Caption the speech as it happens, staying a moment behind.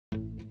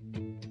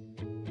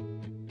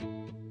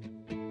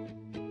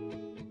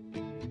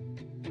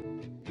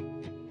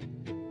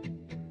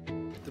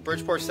The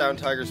Bridgeport Sound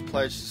Tigers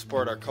pledge to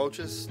support our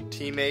coaches,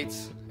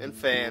 teammates, and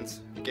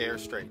fans, gay or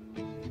straight.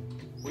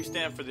 We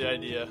stand for the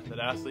idea that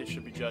athletes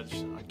should be judged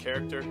on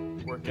character,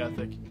 work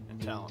ethic, and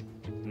talent,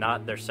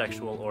 not their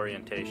sexual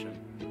orientation.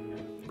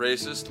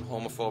 Racist,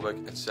 homophobic,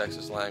 and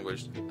sexist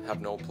language have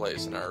no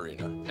place in our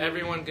arena.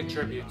 Everyone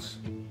contributes.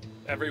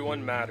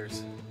 Everyone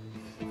matters.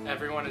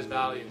 Everyone is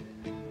valued.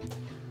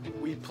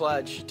 We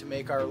pledge to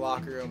make our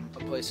locker room a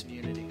place of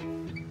unity.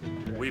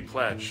 We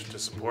pledge to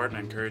support and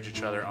encourage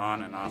each other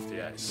on and off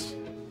the ice.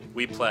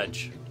 We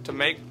pledge to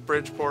make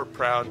Bridgeport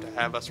proud to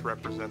have us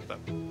represent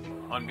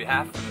them. On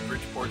behalf of the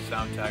Bridgeport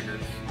Sound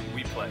Tigers,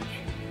 we pledge.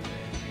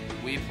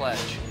 We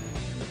pledge.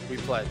 We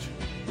pledge.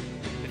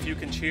 If you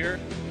can cheer,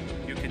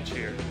 you can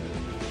cheer.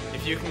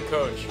 If you can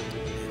coach,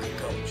 you can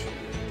coach.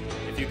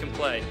 If you can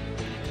play, you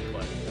can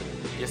play.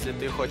 Если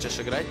ты хочешь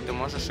играть, ты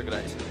можешь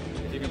играть.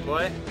 If you can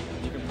play,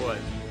 you can play.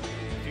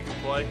 If you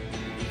can play,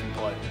 you can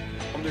play.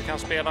 Om du kan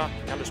spela,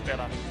 kan du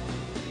spela.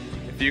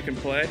 If you can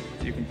play,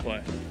 you can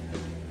play.